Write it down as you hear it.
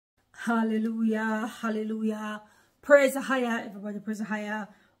Hallelujah, hallelujah. Praise AHAYAH, everybody, praise AHAYAH.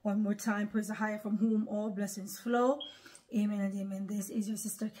 One more time, praise AHAYAH, from whom all blessings flow. Amen and amen. This is your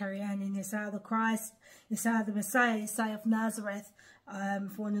sister Kerry-Ann in YESHAYAH the Christ, YESHAYAH the Messiah, YESHAYAH of Nazareth.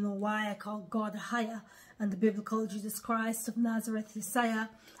 If you want to know why I call God AHAYAH and the biblical Jesus Christ of Nazareth, YESHAYAH,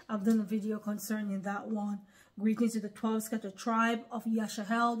 I've done a video concerning that one. Greetings to the 12 scattered tribe of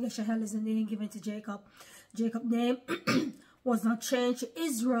YESHAYAH. YESHAYAH is the name given to Jacob. Jacob's name was not changed.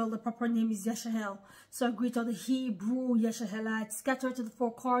 Israel, the proper name is YESHAYAH. So I greet all the Hebrew YESHAYAHites scattered to the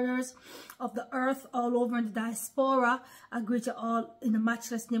four corners of the earth, all over in the diaspora. I greet you all in the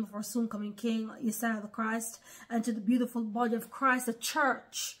matchless name of our soon coming King, YESHAYAH the Christ, and to the beautiful body of Christ, the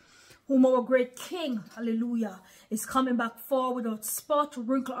church, whom our great King, hallelujah, is coming back for without spot,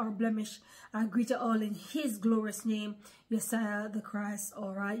 wrinkle, or blemish. I greet you all in his glorious name, YESHAYAH the Christ.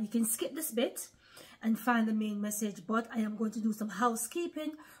 All right, you can skip this bit and find the main message, but I am going to do some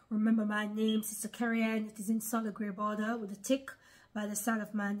housekeeping. Remember, my name, Sister Kerry-Ann. It is in solid grey border with a tick by the side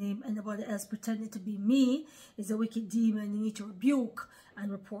of my name. Anybody else pretending to be me is a wicked demon. You need to rebuke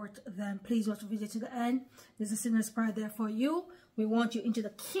and report them. Please watch the video to the end. There's a sinner's prayer there for you. We want you into the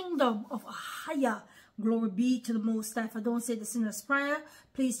kingdom of AHAYAH. Glory be to the Most High. If I don't say the sinner's prayer,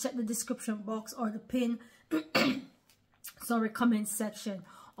 please check the description box or the pin comment section.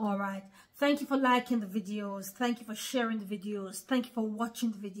 All right, thank you for liking the videos, thank you for sharing the videos, thank you for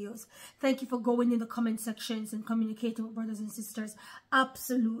watching the videos, thank you for going in the comment sections and communicating with brothers and sisters.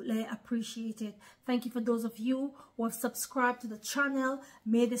 Absolutely appreciate it. Thank you for those of you who have subscribed to the channel.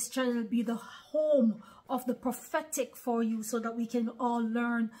 May this channel be the home of the prophetic for you, so that we can all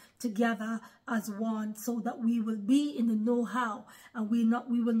learn together as one, so that we will be in the know-how and we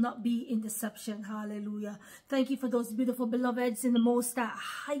will not be in deception. Hallelujah. Thank you for those beautiful beloveds in the Most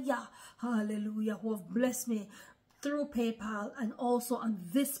High, hallelujah, who have blessed me through PayPal and also on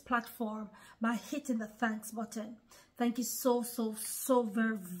this platform by hitting the thanks button. Thank you so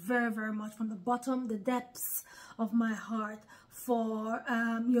very much from the bottom, the depths of my heart, for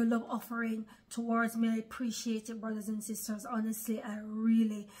your love offering towards me. I appreciate it, brothers and sisters. Honestly, I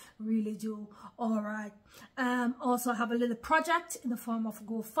really do. All right. Also, I have a little project in the form of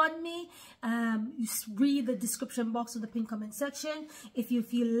GoFundMe. You read the description box of the pinned comment section. If you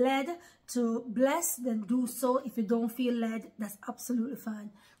feel led to bless, then do so. If you don't feel led, that's absolutely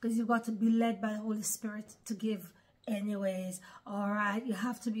fine, because you've got to be led by the Holy Spirit to give anyways. All right, you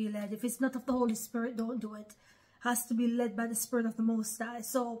have to be led. If it's not of the Holy Spirit, don't do it. Has to be led by the Spirit of the Most High.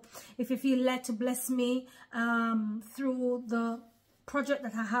 So if you feel led to bless me through the project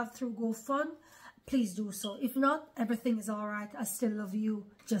that I have through GoFund, please do so. If not, everything is all right. I still love you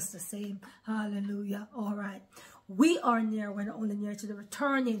just the same. Hallelujah. All right. We are near, we're not only near to the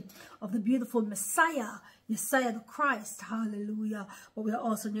returning of the beautiful Messiah, YESHAYAH the Christ, hallelujah, but we are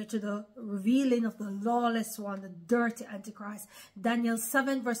also near to the revealing of the lawless one, the dirty Antichrist. Daniel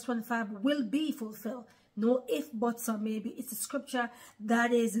 7 verse 25 will be fulfilled. No if, buts, or maybe. It's a scripture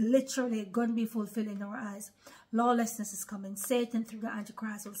that is literally going to be fulfilled in our eyes. Lawlessness is coming. Satan, through the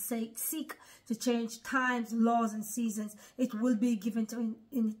Antichrist, will seek to change times, laws, and seasons. It will be given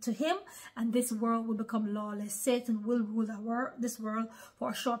to him, and this world will become lawless. Satan will rule this world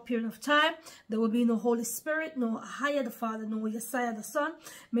for a short period of time. There will be no Holy Spirit, no AHAYAH the Father, no YESHAYAH the Son.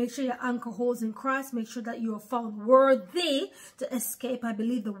 Make sure your anchor holds in Christ. Make sure that you are found worthy to escape. I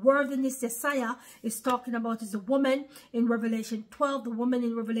believe the worthiness YESHAYAH is talking about is the woman in Revelation 12. The woman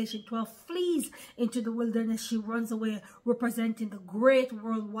in Revelation 12 flees into the wilderness. She runs away, representing the great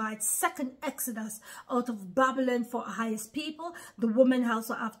worldwide second exodus out of Babylon for AHAYAH's people. The woman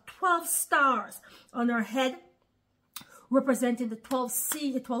also have 12 stars on her head, representing the 12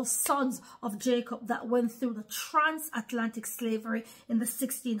 sons of Jacob that went through the transatlantic slavery in the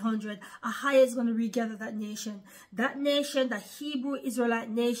 1600s. AHAYAH is going to regather that nation. That nation, the Hebrew Israelite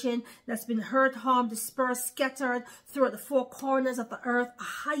nation that's been hurt, harmed, dispersed, scattered throughout the four corners of the earth.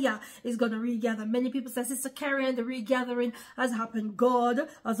 AHAYAH is going to regather. Many people say, Sister Kerry-Ann, the regathering has happened. God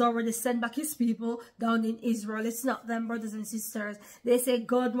has already sent back his people down in Israel. It's not them, brothers and sisters. They say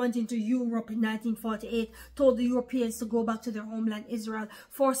God went into Europe in 1948, told the Europeans to go back to their homeland Israel.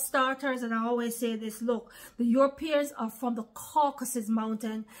 For starters, and I always say this, look, the Europeans are from the Caucasus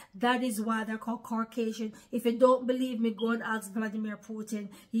mountain. That is why they're called Caucasian. If you don't believe me, go and ask Vladimir Putin.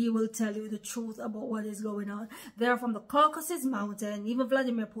 He will tell you the truth about what is going on. They're from the Caucasus mountain. Even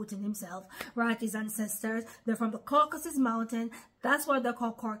Vladimir Putin himself, right, his ancestors, they're from the Caucasus mountain. That's why they're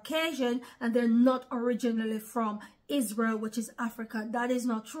called Caucasian, and they're not originally from Israel, which is Africa. That is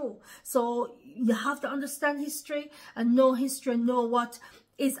not true. So you have to understand history and know what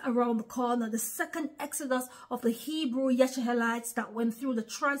is around the corner. The second exodus of the Hebrew Yeshayahites that went through the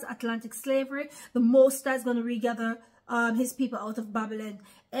transatlantic slavery, the Most High is going to regather his people out of Babylon.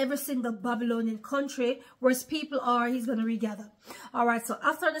 Every single Babylonian country where his people are, he's going to regather. All right, so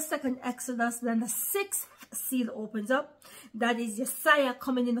after the second exodus, then the sixth seal opens up. That is YESHAYAH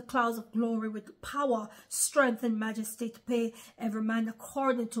coming in the clouds of glory with power, strength, and majesty to pay every man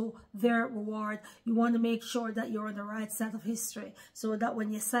according to their reward. You want to make sure that you're on the right side of history, so that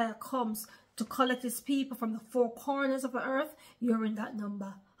when YESHAYAH comes to collect his people from the four corners of the earth, you're in that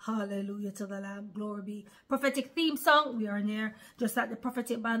number. Hallelujah to the Lamb. Glory be. Prophetic theme song, we are near. Just like the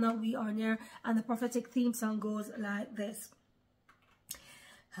prophetic banner, we are near. And the prophetic theme song goes like this.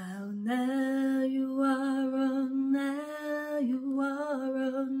 How now you are, oh now you are,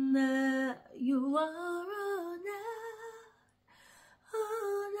 oh now you are, oh now,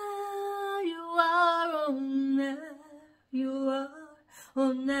 oh now you are, oh now you are,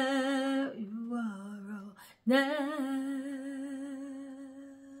 oh now you are, oh now.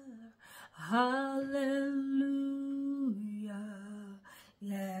 Hallelujah.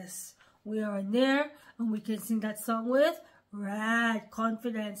 Yes, we are there, and we can sing that song with right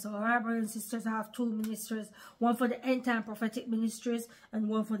confidence. All right, brothers and sisters, I have two ministries, one for the end time prophetic ministries and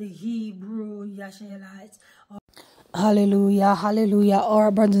one for the Hebrew Yeshayahites. Hallelujah, hallelujah. All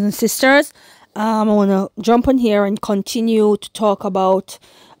right, brothers and sisters, I want to jump on here and continue to talk about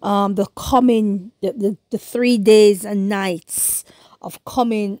the coming, the 3 days and nights of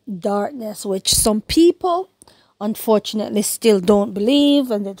coming darkness, which some people unfortunately still don't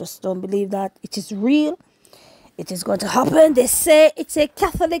believe, and they just don't believe that it is real. It is going to happen. They say it's a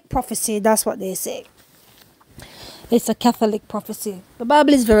Catholic prophecy. That's what they say. It's a Catholic prophecy. The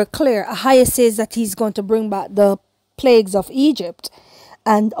Bible is very clear. AHAYAH says that he's going to bring back the plagues of Egypt,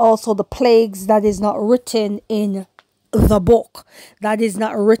 and also the plagues that is not written in the book, that is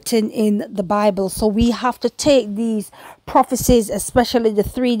not written in the Bible. So we have to take these prophecies, especially the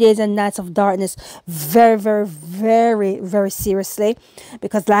 3 days and nights of darkness, very, very, very, very seriously,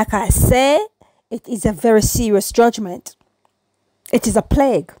 because like I say, it is a very serious judgment. It is a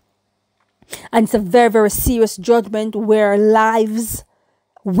plague, and it's a very, very serious judgment where lives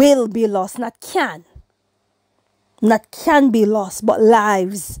will be lost. Not can be lost, but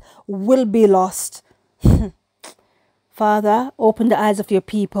lives will be lost. Father, open the eyes of your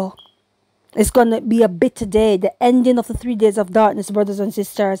people. It's going to be a bitter day. The ending of the 3 days of darkness, brothers and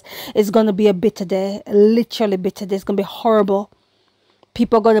sisters, is going to be a bitter day. Literally bitter day. It's going to be horrible.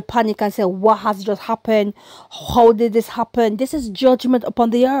 People are going to panic and say, what has just happened? How did this happen? This is judgment upon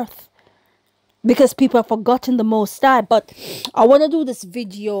the earth, because people have forgotten the Most High. But I want to do this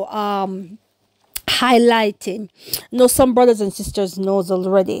video highlighting. I know some brothers and sisters knows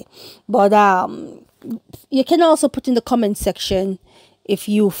already, but you can also put in the comment section if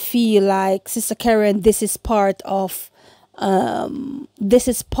you feel like, Sister Kerry-Ann, this is part of the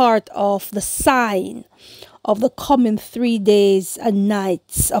sign of the coming 3 days and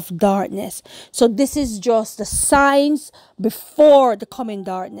nights of darkness. So this is just the signs before the coming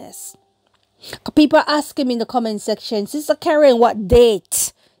darkness. People are asking me in the comment section, Sister Kerry-Ann, what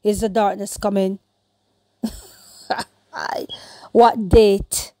date is the darkness coming? What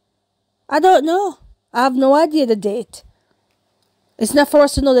date? I don't know. I have no idea the date. It's not for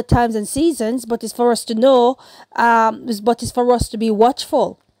us to know the times and seasons, but it's for us to know, but it's for us to be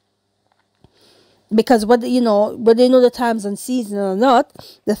watchful. Because whether you know the times and seasons or not,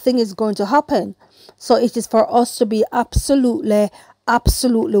 the thing is going to happen. So it is for us to be absolutely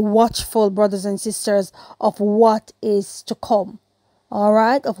watchful, brothers and sisters, of what is to come. All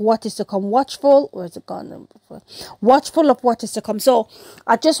right, of what is to come. Watchful. Where's it gone? Watchful of what is to come. So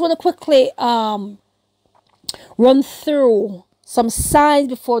I just want to quickly run through some signs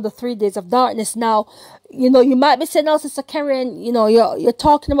before the 3 days of darkness. Now, you might be saying, "Oh, Sister Kerry-Ann, you're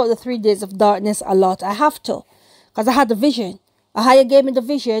talking about the 3 days of darkness a lot." I have to, because I had the vision. AHAYAH gave me the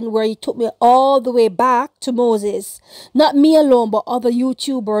vision where he took me all the way back to Moses. Not me alone, but other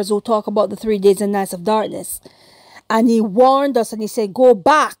YouTubers who talk about the 3 days and nights of darkness. And he warned us, and he said, go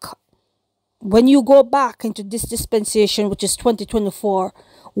back. When you go back into this dispensation, which is 2024,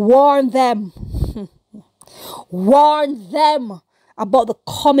 warn them. Warn them about the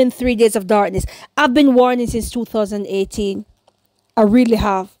coming 3 days of darkness. I've been warning since 2018. I really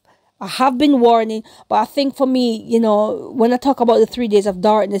have. I have been warning, but I think for me, when I talk about the 3 days of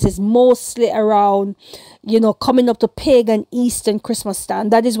darkness, it's mostly around, coming up to pagan Eastern Christmas time.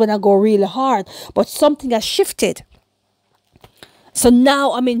 That is when I go really hard. But something has shifted. So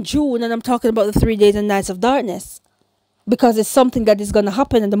now I'm in June and I'm talking about the 3 days and nights of darkness, because it's something that is going to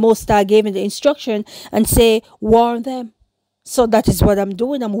happen, and the Most High gave me the instruction and say, warn them. So that is what I'm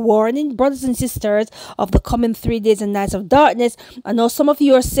doing. I'm warning brothers and sisters of the coming 3 days and nights of darkness. I know some of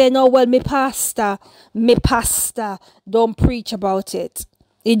you are saying, oh, well, me pastor, don't preach about it.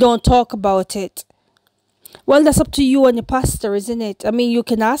 He don't talk about it. Well, that's up to you and your pastor, isn't it? I mean, you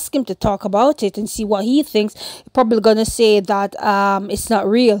can ask him to talk about it and see what he thinks. He's probably going to say that it's not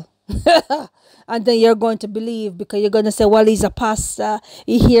real. And then you're going to believe, because you're going to say, well, he's a pastor.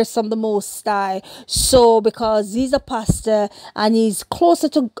 He hears from the Most High. So because he's a pastor and he's closer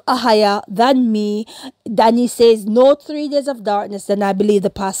to AHAYAH than me, then he says, no 3 days of darkness, then I believe the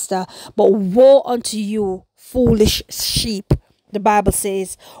pastor. But woe unto you, foolish sheep. The Bible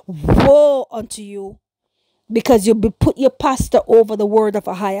says, woe unto you, because you put your pastor over the word of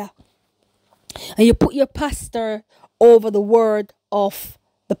AHAYAH. And you put your pastor over the word of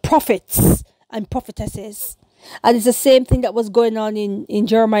the prophets and prophetesses. And it's the same thing that was going on in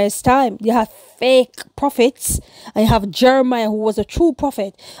Jeremiah's time. You have fake prophets, and you have Jeremiah, who was a true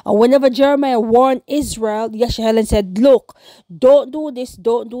prophet. And whenever Jeremiah warned Israel, YESHAYAH said, look, don't do this,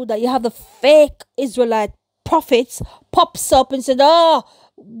 don't do that. You have the fake Israelite prophets pops up and said, oh,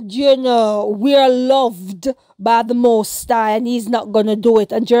 you know, we are loved by the Most High, and he's not going to do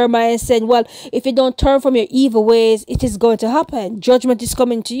it. And Jeremiah is saying, well, if you don't turn from your evil ways, it is going to happen. Judgment is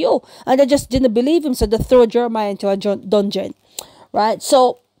coming to you. And they just didn't believe him, so they throw Jeremiah into a dungeon. Right?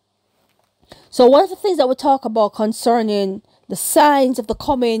 So one of the things that we talk about concerning the signs of the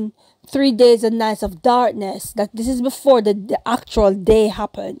coming 3 days and nights of darkness, that this is before the actual day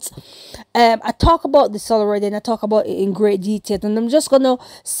happens. I talk about this already, and I talk about it in great detail, and I'm just gonna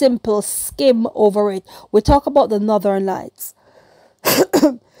simple skim over it. We talk about the northern lights.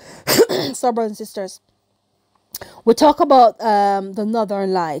 So, brothers and sisters, we talk about the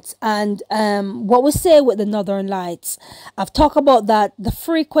northern lights, and what we say with the northern lights, I've talked about that the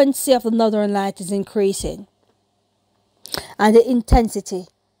frequency of the northern light is increasing, and the intensity.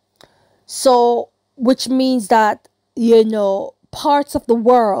 So, which means that, you know, parts of the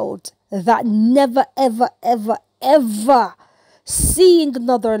world that never, ever, ever, ever seen the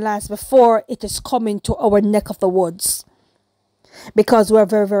northern lights before, it is coming to our neck of the woods, because we're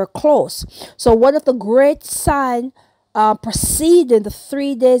very, very close. So one of the great signs preceding the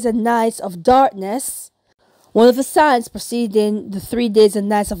 3 days and nights of darkness, one of the signs preceding the 3 days and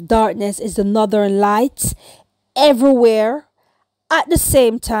nights of darkness is the northern lights everywhere, at the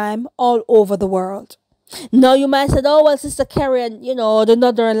same time, all over the world. Now you might say, oh, well, Sister Kerry-Ann, you know, the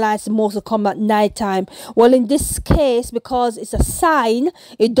northern lights mostly come at night time. Well, in this case, because it's a sign,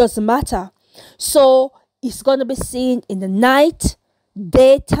 it doesn't matter. So it's going to be seen in the night,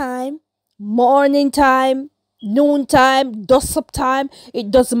 daytime, morning time, noontime, dusk time.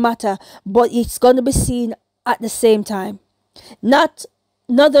 It doesn't matter. But it's going to be seen at the same time. Not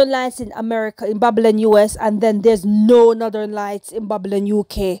northern lights in America, in Babylon, US, and then there's no northern lights in Babylon,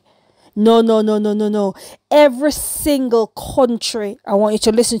 UK. No, no, no, no, no, no. Every single country, I want you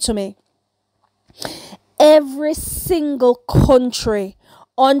to listen to me. Every single country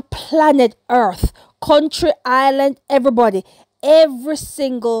on planet Earth, country, island, everybody, every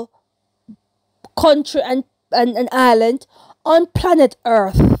single country and island on planet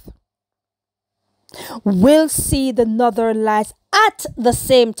Earth will see the northern lights at the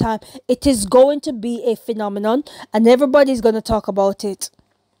same time. It is going to be a phenomenon, and everybody's going to talk about it.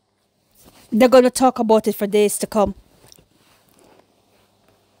 They're going to talk about it for days to come.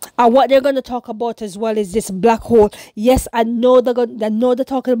 And what they're going to talk about as well is this black hole. Yes, I know they're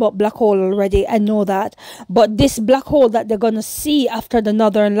talking about black hole already. I know that. But this black hole that they're going to see after the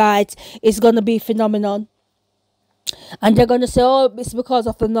northern lights is going to be a phenomenon. And they're going to say, oh, it's because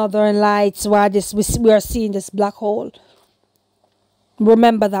of the northern lights why we are seeing this black hole.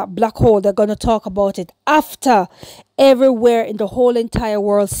 Remember that black hole, they're going to talk about it after everywhere in the whole entire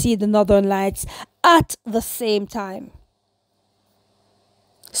world see the northern lights at the same time.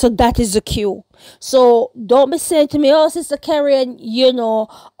 So that is the cue. So don't be saying to me, oh, Sister Kerry-Ann, you know,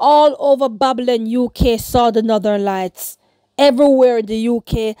 all over Babylon, UK saw the northern lights. Everywhere in the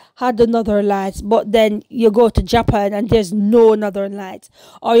UK had the northern lights, but then you go to Japan and there's no northern lights,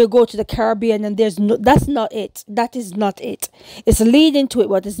 or you go to the Caribbean and there's no. That's not it. That is not it. It's leading to it,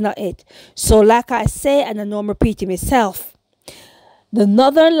 but it's not it. So like I say, and I know I'm repeating myself, the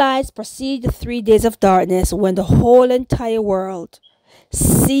northern lights precede the 3 days of darkness, when the whole entire world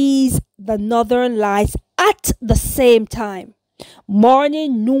sees the northern lights at the same time,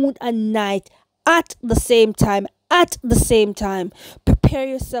 morning, noon, and night, at the same time. At the same time, prepare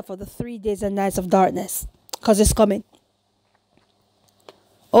yourself for the 3 days and nights of darkness, because it's coming.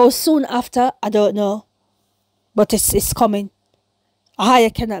 Oh, soon after, I don't know, but it's coming.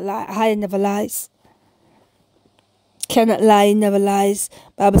 AHAYAH cannot lie. AHAYAH never lies. cannot lie, never lies.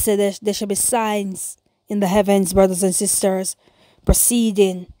 Bible said there shall be signs in the heavens, brothers and sisters,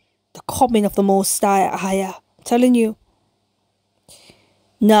 preceding the coming of the Most High AHAYAH. I'm telling you.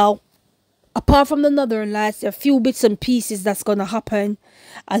 Now, apart from the Northern Lights, there are a few bits and pieces that's going to happen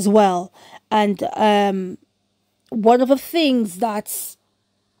as well. And one of the things that's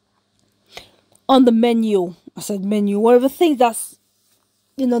on the menu, I said menu, one of the things that's,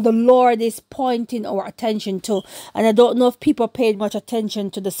 you know, the Lord is pointing our attention to, and I don't know if people paid much attention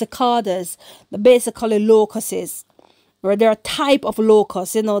to the cicadas, the basically locusts, or they're a type of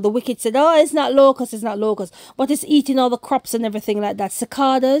locust. You know, the wicked said, oh, it's not locust, but it's eating all the crops and everything like that.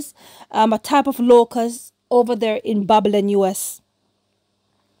 Cicadas, a type of locust over there in Babylon, US.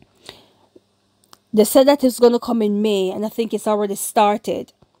 They said that it's going to come in May, and I think it's already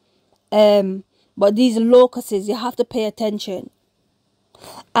started. But these locusts, you have to pay attention.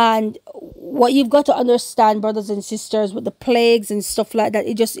 And what you've got to understand, brothers and sisters, with the plagues and stuff like that,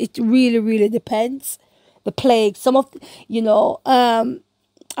 it really depends. The plagues, some of, you know,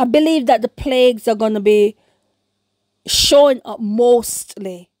 I believe that the plagues are going to be showing up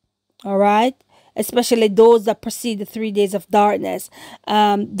mostly, all right, especially those that precede the 3 days of darkness,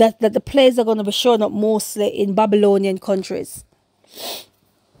 that the plagues are going to be showing up mostly in Babylonian countries.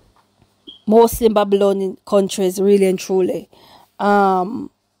 Mostly in Babylonian countries, really and truly.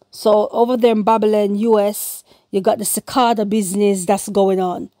 So over there in Babylon, US, you got the cicada business that's going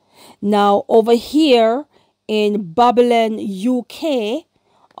on. Now, over here in Babylon, UK,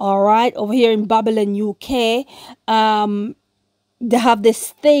 all right, over here in Babylon, UK, they have this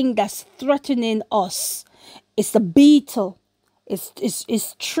thing that's threatening us. It's the beetle.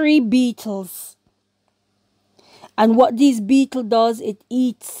 It's tree beetles. And what these beetle does, it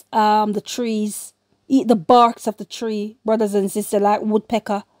eats the trees, eat the barks of the tree, brothers and sisters, like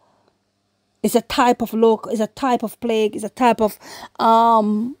woodpecker. It's a type of locust, it's a type of plague, it's a type of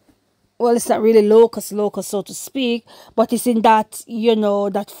well, it's not really locust, so to speak, but it's in that, you know,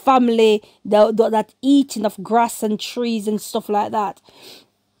 that family, that eating of grass and trees and stuff like that.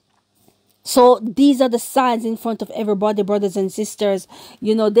 So these are the signs in front of everybody, brothers and sisters.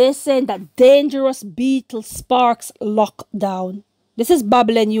 You know, they're saying that dangerous beetle sparks lockdown. This is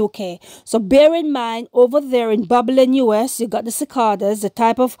Babylon, UK. So bear in mind, over there in Babylon, US, you got the cicadas, the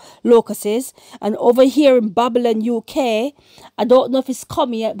type of locusts. And over here in Babylon, UK, I don't know if it's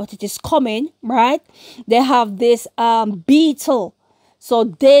coming yet, but it is coming, right? They have this beetle. So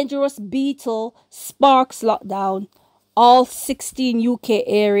dangerous beetle sparks lockdown. All 16 UK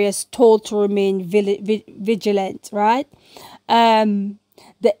areas told to remain vigilant, right? The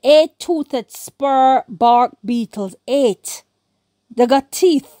 8-toothed spur bark beetles, 8. They got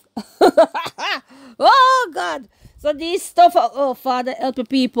teeth. Oh, God. So these stuff, oh, Father, help the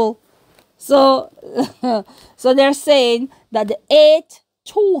people. So, so they're saying that the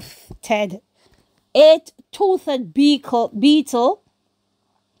 8-toothed beetle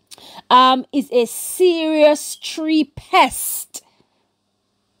is a serious tree pest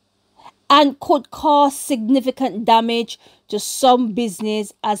and could cause significant damage to some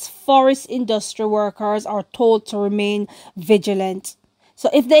business, as forest industry workers are told to remain vigilant. So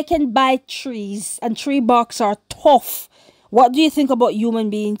if they can bite trees and tree barks are tough, what do you think about human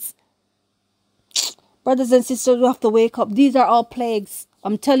beings? Brothers and sisters, we have to wake up. These are all plagues.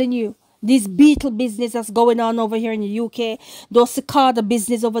 I'm telling you. This beetle business that's going on over here in the UK, those cicada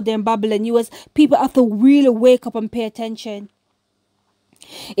business over there in Babylon, US, people have to really wake up and pay attention.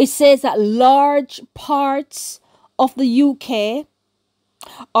 It says that large parts of the UK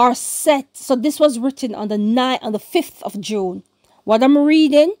are set. So this was written on the 5th of June. What I'm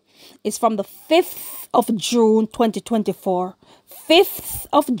reading is from the 5th of June 2024. 5th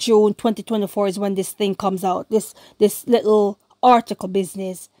of June 2024 is when this thing comes out. This little article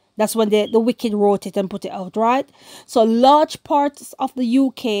business. That's when the wicked wrote it and put it out, right? So large parts of the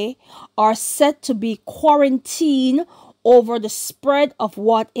UK are said to be quarantined over the spread of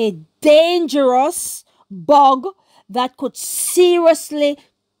what a dangerous bug that could seriously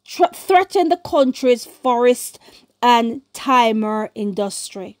threaten the country's forest and timber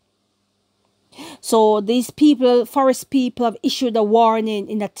industry. So these people, forest people, have issued a warning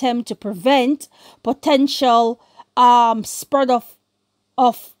in attempt to prevent potential spread of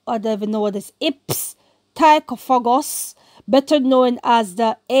I don't even know what this Ips tychophagus, better known as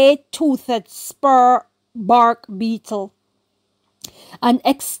the 8-toothed spur bark beetle. An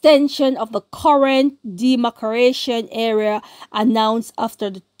extension of the current demarcation area announced after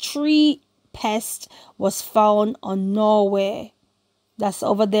the tree pest was found on Norway. That's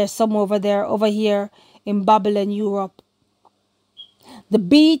over there, over here in Babylon, Europe. The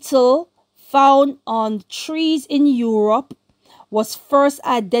beetle found on trees in Europe was first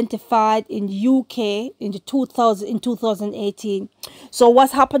identified in UK in 2018. So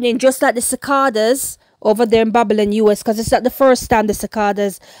what's happening, just like the cicadas over there in Babylon, US, because it's not the first time the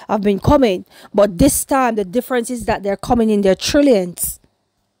cicadas have been coming, but this time the difference is that they're coming in their trillions.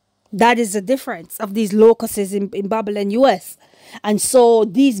 That is the difference of these locusts in Babylon, US. And so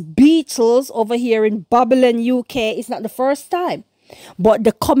these beetles over here in Babylon, UK, it's not the first time, but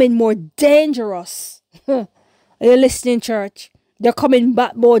they're coming more dangerous. Are you listening, church? They're coming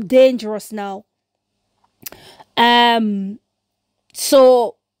back more dangerous now.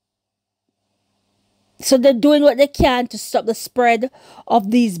 So they're doing what they can to stop the spread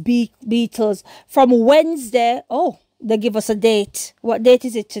of these beetles. From Wednesday, oh, they give us a date. What date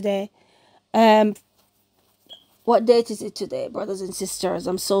is it today? What date is it today, brothers and sisters?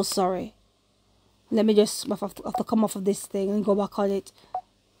 I'm so sorry. Let me just have to come off of this thing and go back on it.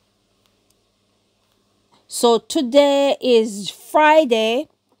 So today is Friday,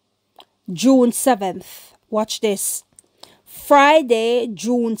 June 7th. Watch this. Friday,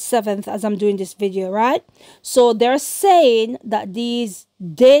 June 7th, as I'm doing this video, right? So they're saying that these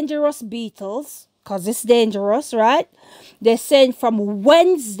dangerous beetles, because it's dangerous, right? They're saying from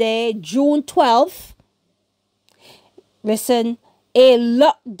Wednesday, June 12th, listen, a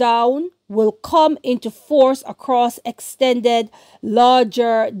lockdown will come into force across extended,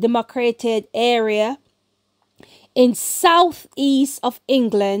 larger, demarcated area in southeast of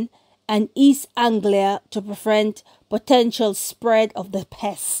England and East Anglia to prevent potential spread of the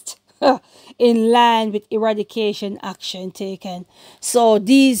pest in line with eradication action taken. So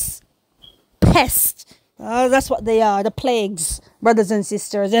these pests, that's what they are, the plagues, brothers and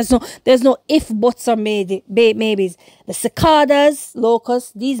sisters. There's no if, buts, or maybes. The cicadas,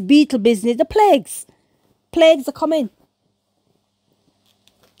 locusts, these beetle business, the plagues are coming.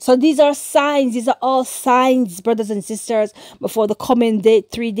 So these are signs. These are all signs, brothers and sisters, before the coming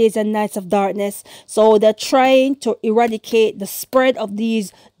 3 days and nights of darkness. So they're trying to eradicate the spread of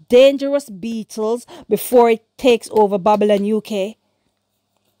these dangerous beetles before it takes over Babylon, UK.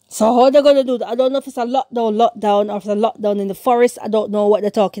 So how they're going to do that? I don't know if it's a lockdown or if it's a lockdown in the forest. I don't know what they're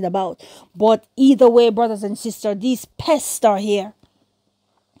talking about. But either way, brothers and sisters, these pests are here.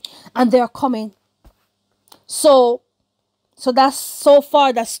 And they're coming. So that's so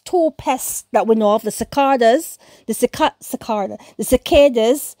far, that's 2 pests that we know of. The cicadas, the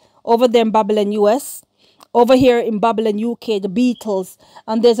cicadas over there in Babylon, US. Over here in Babylon, UK, the beetles.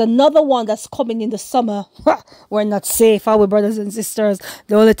 And there's another one that's coming in the summer. We're not safe, are we, brothers and sisters?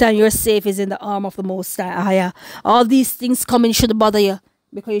 The only time you're safe is in the arm of the Most High. All these things coming shouldn't bother you,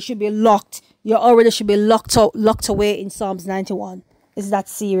 because you should be locked. You already should be locked away in Psalms 91. Is that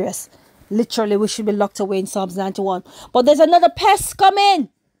serious? Literally, we should be locked away in Psalms 91. But there's another pest coming.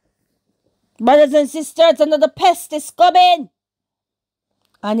 Brothers and sisters, another pest is coming.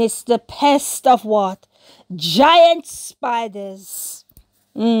 And it's the pest of what? Giant spiders.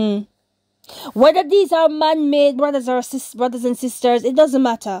 Whether these are man-made, brothers and sisters, it doesn't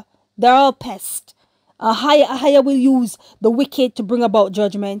matter. They're all pests. AHAYAH will use the wicked to bring about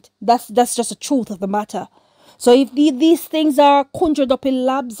judgment. That's just the truth of the matter. So if these things are conjured up in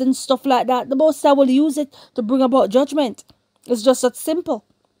labs and stuff like that, the Most High will use it to bring about judgment. It's just that simple.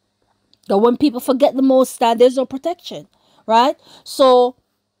 But when people forget the Most High, there's no protection, right? So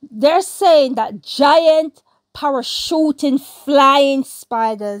they're saying that giant parachuting flying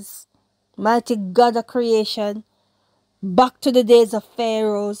spiders, mighty God of creation, back to the days of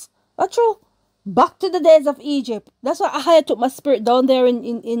pharaohs. That's true. Back to the days of Egypt. That's why AHAYAH took my spirit down there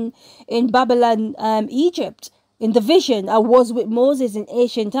in Babylon, Egypt. In the vision, I was with Moses in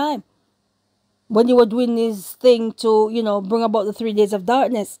ancient time, when you were doing this thing to, bring about the 3 days of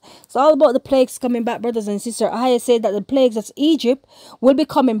darkness. It's all about the plagues coming back, brothers and sisters. AHAYAH said that the plagues of Egypt will be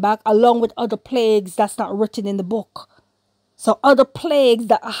coming back along with other plagues that's not written in the book. So other plagues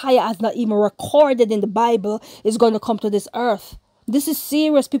that AHAYAH has not even recorded in the Bible is going to come to this earth. This is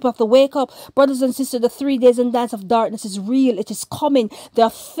serious. People have to wake up. Brothers and sisters, the 3 days and nights of darkness is real. It is coming. There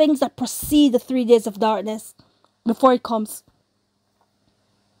are things that precede the 3 days of darkness before it comes.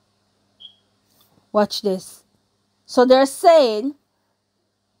 Watch this. So they're saying,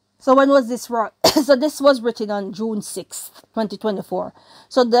 so when was this written? So this was written on June 6th, 2024.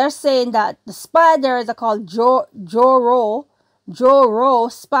 So they're saying that the spiders are called Joro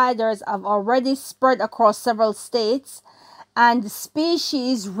spiders have already spread across several states. And the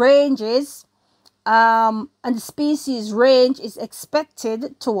species ranges, is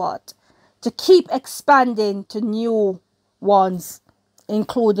expected to what? To keep expanding to new ones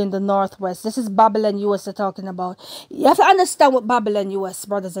including the Northwest. This is Babylon, US they're talking about. You have to understand what Babylon, US,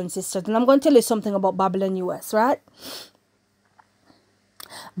 brothers and sisters. And I'm going to tell you something about Babylon, US, right?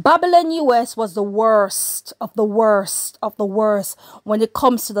 Babylon, US was the worst of the worst of the worst when it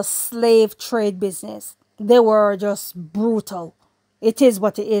comes to the slave trade business. They were just brutal. It is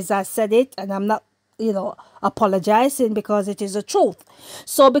what it is. I said it, and I'm not, you know, apologizing, because it is the truth.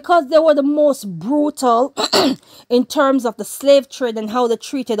 So because they were the most brutal in terms of the slave trade and how they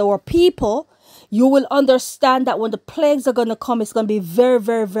treated our people, you will understand that when the plagues are going to come, it's going to be very,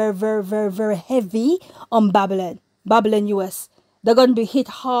 very, very, very, very, very heavy on Babylon, US. They're going to be hit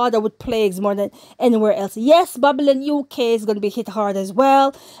harder with plagues more than anywhere else. Yes, Babylon, UK is going to be hit hard as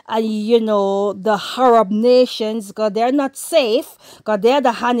well. And, you know, the Arab nations, because they're not safe, because they're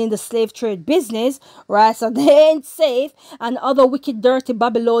the hand in the slave trade business, right? So they ain't safe. And other wicked, dirty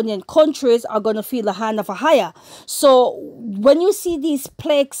Babylonian countries are going to feel the hand of AHAYAH. So when you see these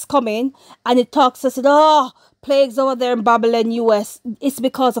plagues coming, and it talks us, oh, plagues over there in Babylon, US, it's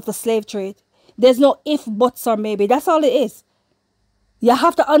because of the slave trade. There's no if, buts, or maybe. That's all it is. You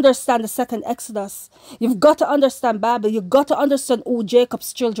have to understand the second Exodus. You've got to understand Bible. You've got to understand who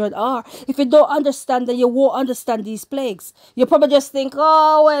Jacob's children are. If you don't understand, then you won't understand these plagues. You probably just think,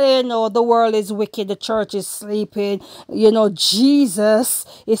 oh, well, you know, the world is wicked. The church is sleeping. You know, Jesus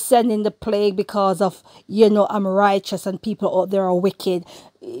is sending the plague because of, you know, I'm righteous and people out there are wicked.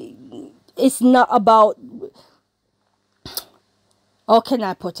 It's not about, how can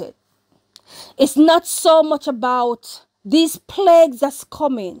I put it? It's not so much about these plagues that's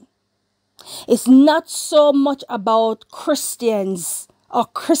coming. It's not so much about Christians or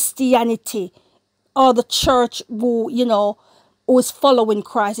Christianity or the church who, you know, who is following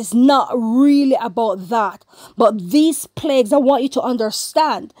Christ. It's not really about that. But these plagues, I want you to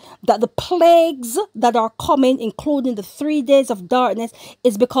understand that the plagues that are coming, including the 3 days of darkness,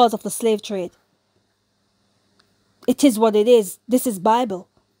 is because of the slave trade. It is what it is. This is Bible.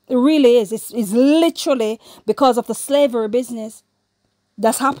 It really is. It's literally because of the slavery business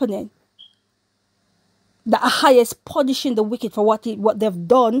that's happening. The AHAYAH is punishing the wicked for what they've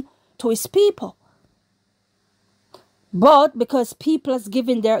done to his people. But because people has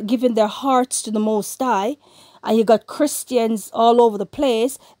given their hearts to the Most High, and you got Christians all over the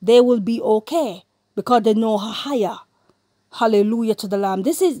place, they will be okay because they know AHAYAH. Hallelujah to the Lamb.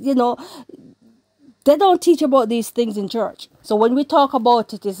 This is, you know, they don't teach about these things in church. So when we talk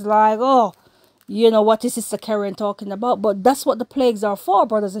about it, it's like, oh, you know, what is Sister Kerry-Ann talking about? But that's what the plagues are for,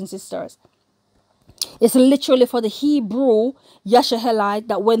 brothers and sisters. It's literally for the Hebrew YESHAYAH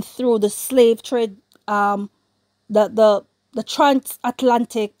that went through the slave trade, the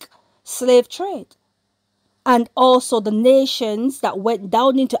transatlantic slave trade. And also the nations that went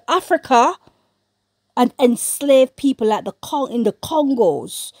down into Africa and enslaved people like in the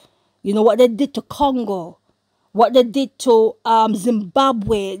Congos. You know what they did to Congo, what they did to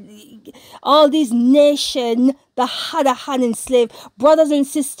Zimbabwe, all these nations that had a hand in slave. Brothers and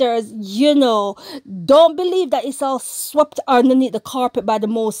sisters, you know, don't believe that it's all swept underneath the carpet by the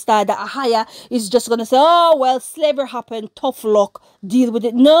Most High, that AHAYAH is just going to say, oh, well, slavery happened, tough luck, deal with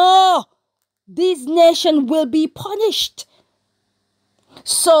it. No, these nations will be punished.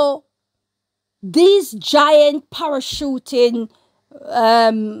 So, these giant parachuting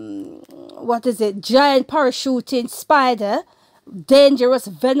giant parachuting spider, dangerous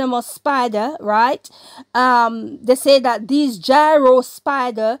venomous spider, right? They say that these gyro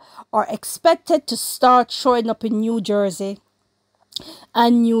spider are expected to start showing up in New Jersey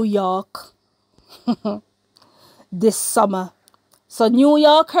and New York this summer. So New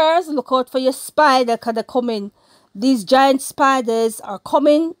Yorkers, look out for your spider, because they're coming. These giant spiders are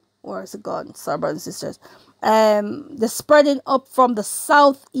coming. Where is it gone? Sorry, brothers and sisters. They're spreading up from the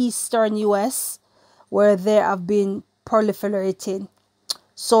southeastern US, where they have been proliferating.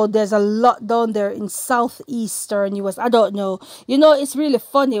 So there's a lot down there in southeastern US. I don't know. You know, it's really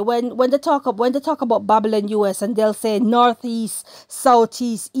funny when they talk about Babylon US, and they'll say northeast,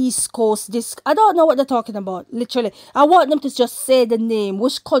 southeast, east coast. This, I don't know what they're talking about. Literally, I want them to just say the name.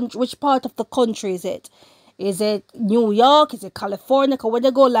 Which country, which part of the country is it? Is it New York? Is it California? Because when they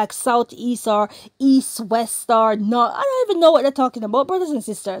go like southeast or east, west or north, I don't even know what they're talking about, brothers and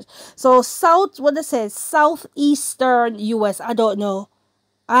sisters. So south, what they say, southeastern US. I don't know.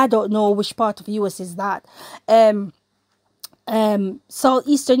 I don't know which part of US is that.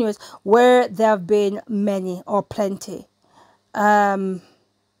 Southeastern US, where there have been many or plenty. The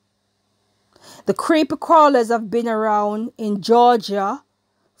creepy crawlers have been around in Georgia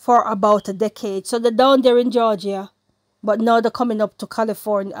for about a decade. So they're down there in Georgia, but now they're coming up to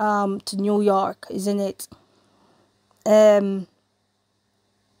California, to New York, isn't it?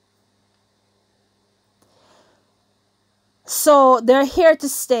 So they're here to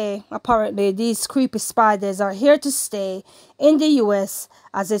stay. Apparently, these creepy spiders are here to stay in the US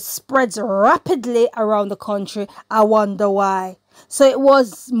as it spreads rapidly around the country. I wonder why. So it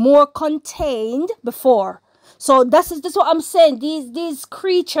was more contained before. So that's what I'm saying. These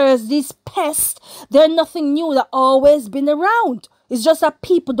creatures, these pests, they're nothing new. They've always been around. It's just that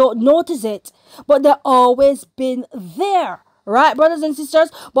people don't notice it. But they've always been there. Right, brothers and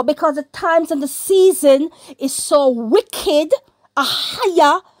sisters? But because the times and the season is so wicked,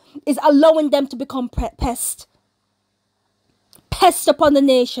 AHAYAH is allowing them to become pest. Pest upon the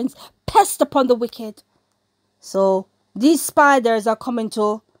nations. Pest upon the wicked. So these spiders are coming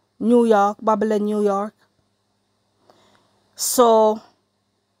to New York, Babylon, New York. So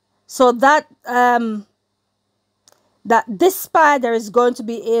that this spider is going to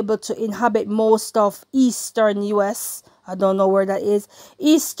be able to inhabit most of eastern US. I don't know where that is.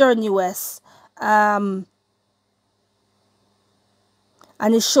 Eastern US. And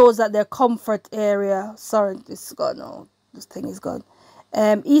it shows that their comfort area. Sorry, this is gone now. This thing is gone.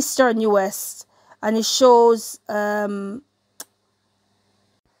 Eastern US. And it shows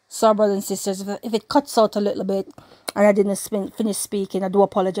sorry, brothers and sisters, if it cuts out a little bit and I didn't finish speaking, I do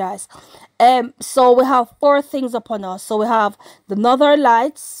apologize. So we have 4 things upon us. So we have the northern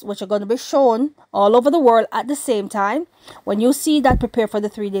lights, which are going to be shown all over the world at the same time. When you see that, prepare for the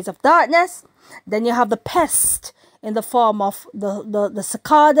 3 days of darkness. Then you have the pest in the form of the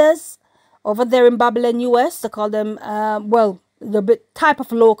cicadas over there in Babylon, US. They call them, the type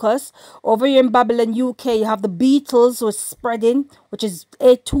of locust. Over here in Babylon, UK, you have the beetles who are spreading, which is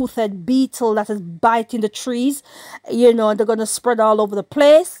a toothed beetle that is biting the trees. You know, they're going to spread all over the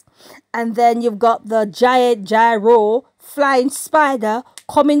place. And then you've got the giant gyro flying spider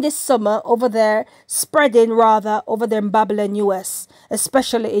coming this summer over there, spreading rather over there in Babylon, US,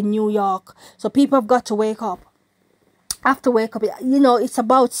 especially in New York. So people have got to wake up. Have to wake up. You know, it's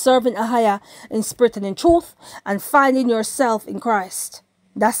about serving AHAYAH in spirit and in truth, and finding yourself in Christ.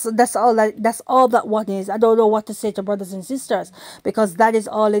 That's all that one is. I don't know what to say to brothers and sisters, because that is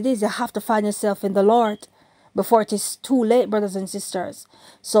all it is. You have to find yourself in the Lord before it is too late, brothers and sisters.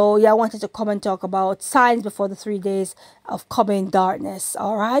 So yeah, I wanted to come and talk about signs before the 3 days of coming darkness.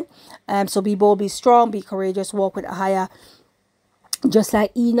 All right. So be bold, be strong, be courageous, walk with AHAYAH. Just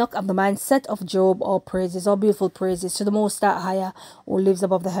like Enoch and the mindset of Job, all praises, all beautiful praises to the Most High AHAYAH, who lives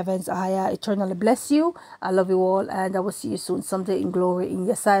above the heavens. AHAYAH eternally bless you. I love you all, and I will see you soon, someday in glory, in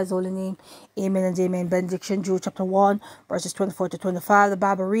Yeshayah's holy name. Amen and amen. Benediction, Jude chapter 1, verses 24 to 25. The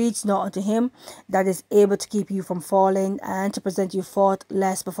Bible reads, "Not unto him that is able to keep you from falling, and to present you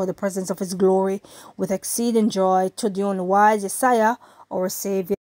faultless before the presence of his glory with exceeding joy, to the only wise Yeshayah, our Savior."